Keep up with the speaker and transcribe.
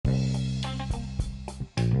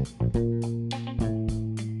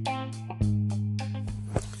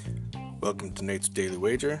Welcome to Nate's Daily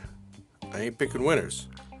Wager. I ain't picking winners,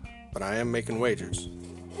 but I am making wagers.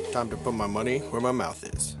 Time to put my money where my mouth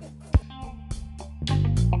is.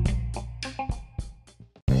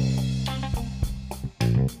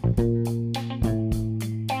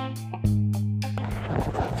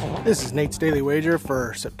 This is Nate's Daily Wager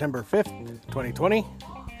for September 5th, 2020.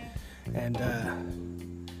 And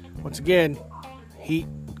once again, heat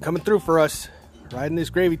coming through for us, riding this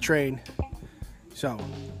gravy train. So, now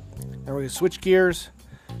we're going to switch gears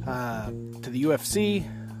to the UFC.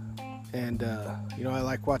 And, I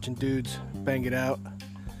like watching dudes bang it out.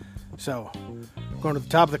 So, going to the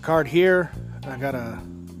top of the card here. I got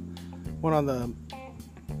one on the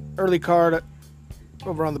early card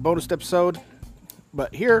over on the bonus episode.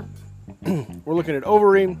 But here, we're looking at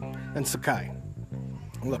Overeem and Sakai.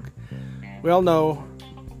 Look, we all know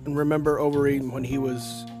and remember Overeem when he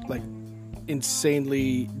was like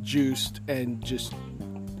insanely juiced and just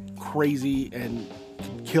crazy and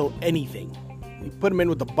could kill anything. You put him in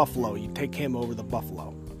with the Buffalo, you take him over the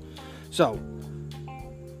Buffalo. So,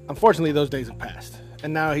 unfortunately, those days have passed.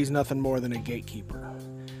 And now he's nothing more than a gatekeeper.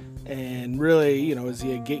 And really, is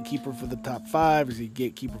he a gatekeeper for the top 5? Is he a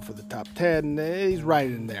gatekeeper for the top 10? He's right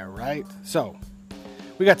in there, right? So,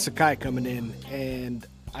 we got Sakai coming in, and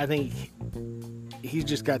I think he's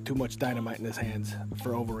just got too much dynamite in his hands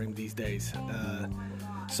for Overeem these days.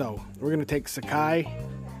 So, we're going to take Sakai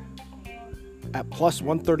at plus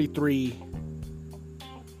 133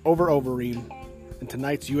 over Overeem in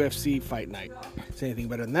tonight's UFC fight night. Say anything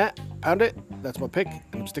better than that, pound it. That's my pick,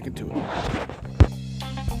 and I'm sticking to it.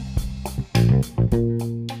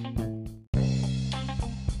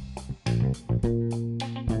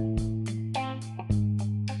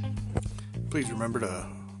 Please remember to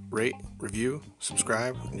rate, review,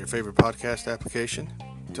 subscribe in your favorite podcast application.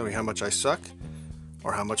 Tell me how much I suck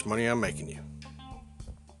or how much money I'm making you.